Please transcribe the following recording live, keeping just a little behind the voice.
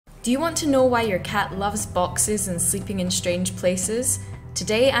Do you want to know why your cat loves boxes and sleeping in strange places?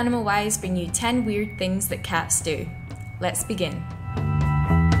 Today, AnimalWised bring you 10 weird things that cats do. Let's begin.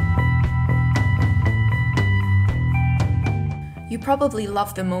 You probably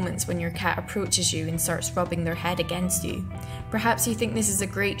love the moments when your cat approaches you and starts rubbing their head against you. Perhaps you think this is a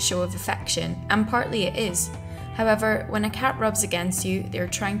great show of affection, and partly it is. However, when a cat rubs against you, they are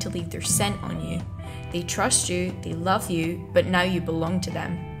trying to leave their scent on you. They trust you, they love you, but now you belong to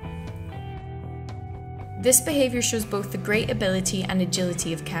them. This behaviour shows both the great ability and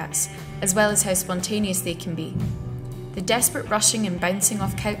agility of cats, as well as how spontaneous they can be. The desperate rushing and bouncing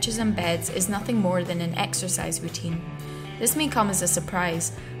off couches and beds is nothing more than an exercise routine. This may come as a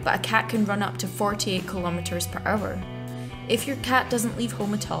surprise, but a cat can run up to 48 kilometers per hour. If your cat doesn't leave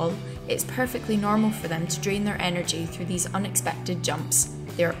home at all, it's perfectly normal for them to drain their energy through these unexpected jumps.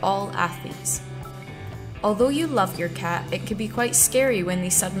 They are all athletes. Although you love your cat, it can be quite scary when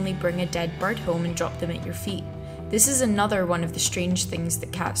they suddenly bring a dead bird home and drop them at your feet. This is another one of the strange things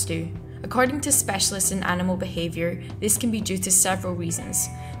that cats do. According to specialists in animal behaviour, this can be due to several reasons.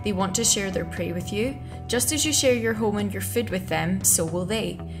 They want to share their prey with you. Just as you share your home and your food with them, so will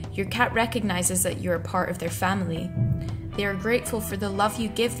they. Your cat recognises that you are part of their family. They are grateful for the love you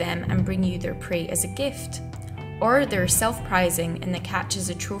give them and bring you their prey as a gift. Or they're self-prizing and the cat is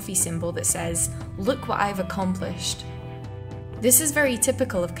a trophy symbol that says, "Look what I've accomplished." This is very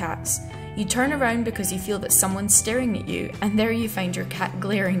typical of cats. You turn around because you feel that someone's staring at you, and there you find your cat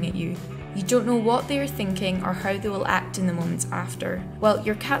glaring at you. You don't know what they are thinking or how they will act in the moments after. Well,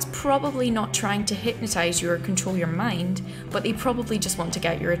 your cat's probably not trying to hypnotise you or control your mind, but they probably just want to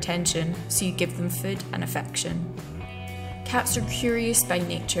get your attention, so you give them food and affection. Cats are curious by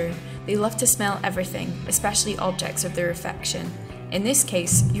nature. They love to smell everything, especially objects of their affection. In this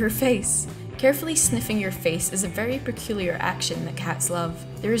case, your face. Carefully sniffing your face is a very peculiar action that cats love.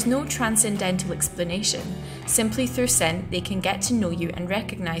 There is no transcendental explanation. Simply through scent, they can get to know you and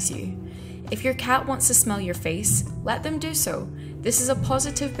recognise you. If your cat wants to smell your face, let them do so. This is a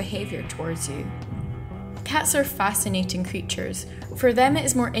positive behaviour towards you. Cats are fascinating creatures. For them, it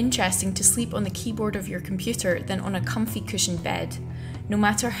is more interesting to sleep on the keyboard of your computer than on a comfy cushioned bed, no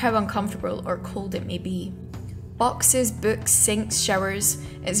matter how uncomfortable or cold it may be. Boxes, books, sinks, showers,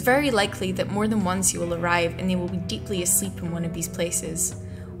 it's very likely that more than once you will arrive and they will be deeply asleep in one of these places.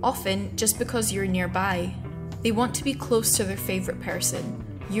 Often, just because you're nearby. They want to be close to their favourite person.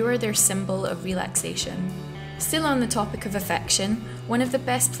 You are their symbol of relaxation. Still on the topic of affection, one of the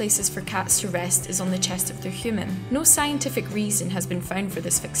best places for cats to rest is on the chest of their human. No scientific reason has been found for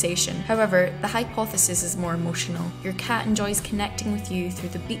this fixation. However, the hypothesis is more emotional. Your cat enjoys connecting with you through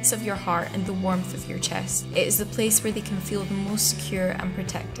the beats of your heart and the warmth of your chest. It is the place where they can feel the most secure and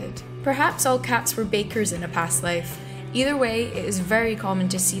protected. Perhaps all cats were bakers in a past life. Either way, it is very common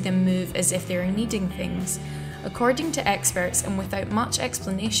to see them move as if they are kneading things. According to experts, and without much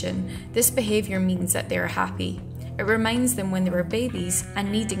explanation, this behaviour means that they are happy. It reminds them when they were babies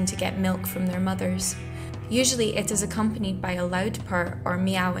and needing to get milk from their mothers. Usually it is accompanied by a loud purr or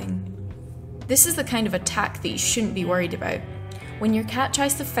meowing. This is the kind of attack that you shouldn't be worried about. When your cat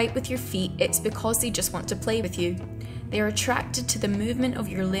tries to fight with your feet, it's because they just want to play with you. They are attracted to the movement of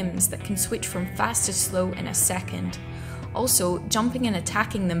your limbs that can switch from fast to slow in a second. Also, jumping and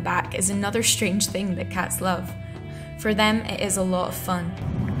attacking them back is another strange thing that cats love. For them, it is a lot of fun.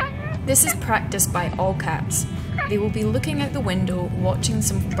 This is practiced by all cats. They will be looking out the window, watching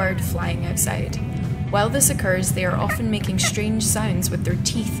some bird flying outside. While this occurs, they are often making strange sounds with their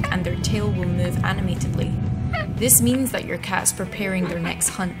teeth and their tail will move animatedly. This means that your cat's preparing their next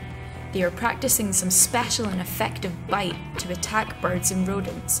hunt. They are practicing some special and effective bite to attack birds and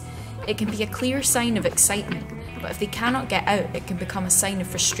rodents. It can be a clear sign of excitement, but if they cannot get out, it can become a sign of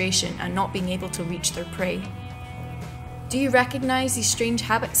frustration and not being able to reach their prey. Do you recognise these strange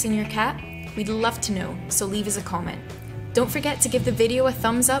habits in your cat? We'd love to know, so leave us a comment. Don't forget to give the video a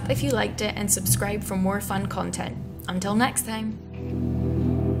thumbs up if you liked it and subscribe for more fun content. Until next time!